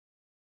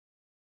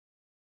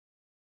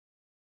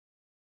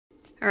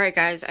Alright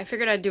guys, I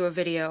figured I'd do a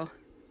video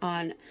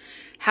on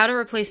how to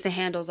replace the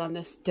handles on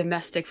this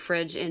domestic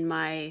fridge in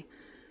my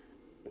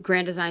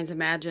Grand Design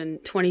Imagine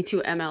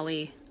 22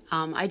 MLE.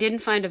 I didn't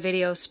find a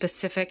video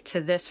specific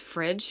to this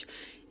fridge,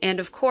 and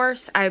of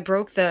course I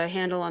broke the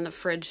handle on the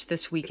fridge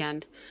this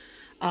weekend.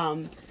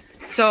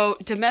 So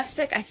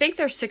domestic, I think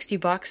they're 60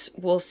 bucks.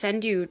 We'll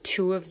send you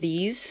 2 of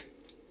these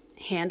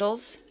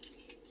handles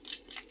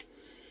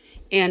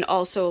and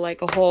also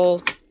like a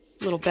whole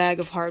little bag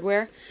of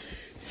hardware.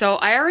 So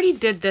I already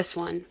did this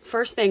one.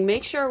 First thing,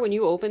 make sure when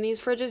you open these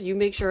fridges, you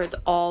make sure it's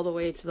all the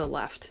way to the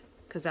left,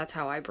 because that's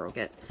how I broke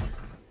it.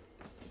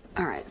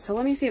 All right, so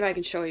let me see if I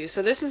can show you.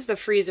 So this is the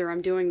freezer.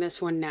 I'm doing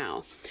this one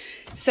now.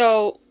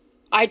 So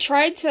I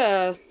tried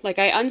to, like,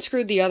 I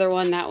unscrewed the other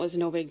one. That was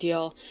no big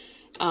deal.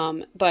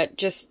 But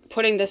just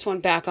putting this one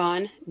back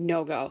on,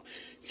 no go.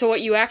 So what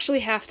you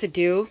actually have to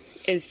do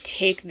is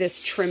take this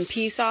trim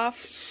piece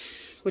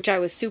off, which I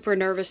was super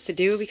nervous to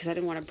do because I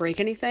didn't want to break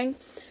anything.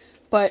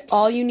 But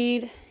all you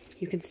need,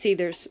 you can see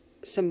there's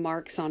some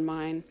marks on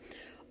mine.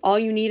 All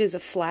you need is a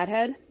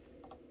flathead.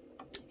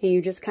 And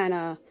you just kind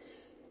of,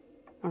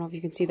 I don't know if you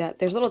can see that.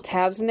 There's little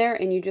tabs in there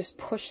and you just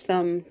push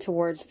them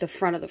towards the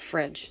front of the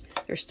fridge.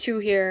 There's 2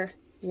 here,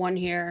 1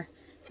 here,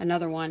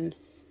 another one,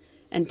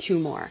 and 2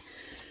 more.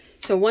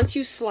 So once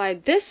you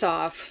slide this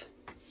off,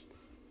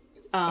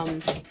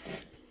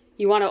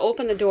 you want to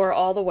open the door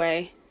all the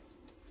way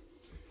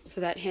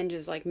so that hinge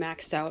is like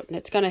maxed out and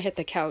it's going to hit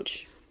the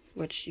couch,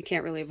 which you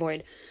can't really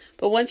avoid.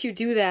 But once you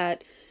do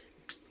that,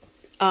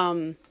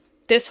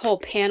 this whole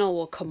panel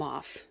will come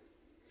off.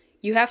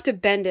 You have to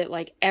bend it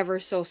like ever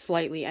so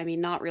slightly. I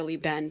mean, not really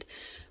bend.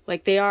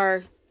 Like they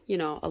are, you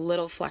know, a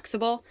little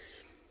flexible.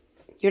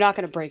 You're not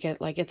going to break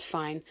it. Like it's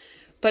fine.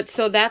 But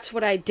so that's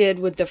what I did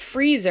with the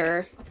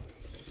freezer.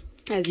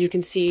 As you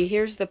can see,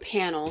 here's the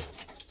panel.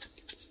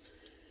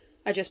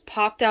 I just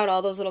popped out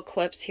all those little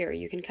clips here.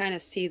 You can kind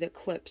of see the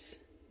clips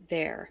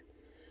there.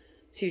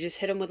 So you just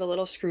hit them with a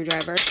little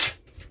screwdriver.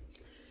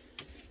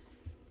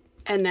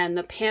 And then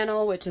the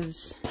panel, which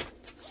is,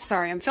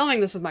 sorry, I'm filming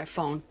this with my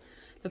phone.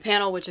 The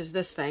panel, which is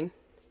this thing,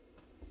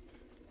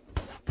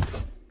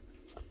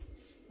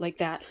 like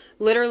that,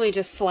 literally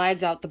just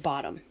slides out the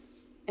bottom.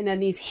 And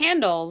then these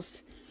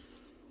handles,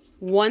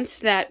 once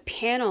that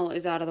panel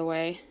is out of the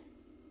way,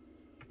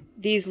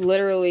 these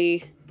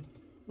literally,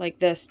 like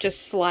this,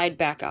 just slide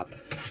back up.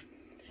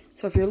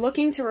 So if you're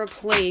looking to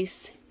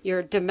replace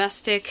your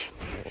domestic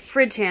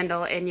fridge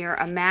handle in your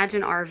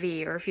Imagine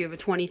RV, or if you have a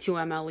 22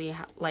 MLE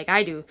like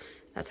I do,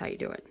 that's how you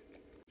do it.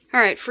 All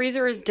right,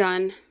 freezer is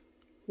done.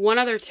 One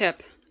other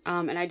tip,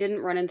 and I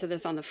didn't run into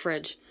this on the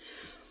fridge.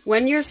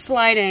 When you're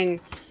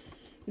sliding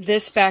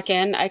this back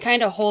in, I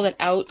kind of hold it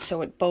out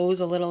so it bows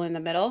a little in the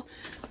middle.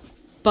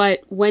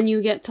 But when you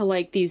get to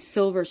like these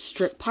silver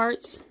strip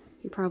parts,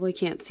 you probably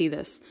can't see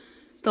this.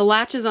 The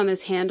latches on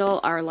this handle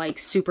are like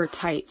super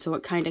tight, so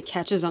it kind of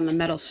catches on the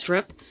metal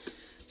strip.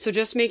 So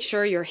just make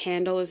sure your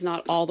handle is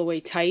not all the way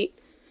tight.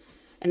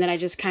 And then I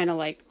just kind of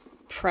like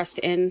pressed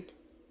in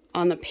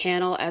on the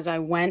panel as I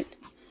went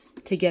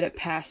to get it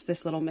past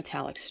this little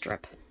metallic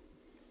strip.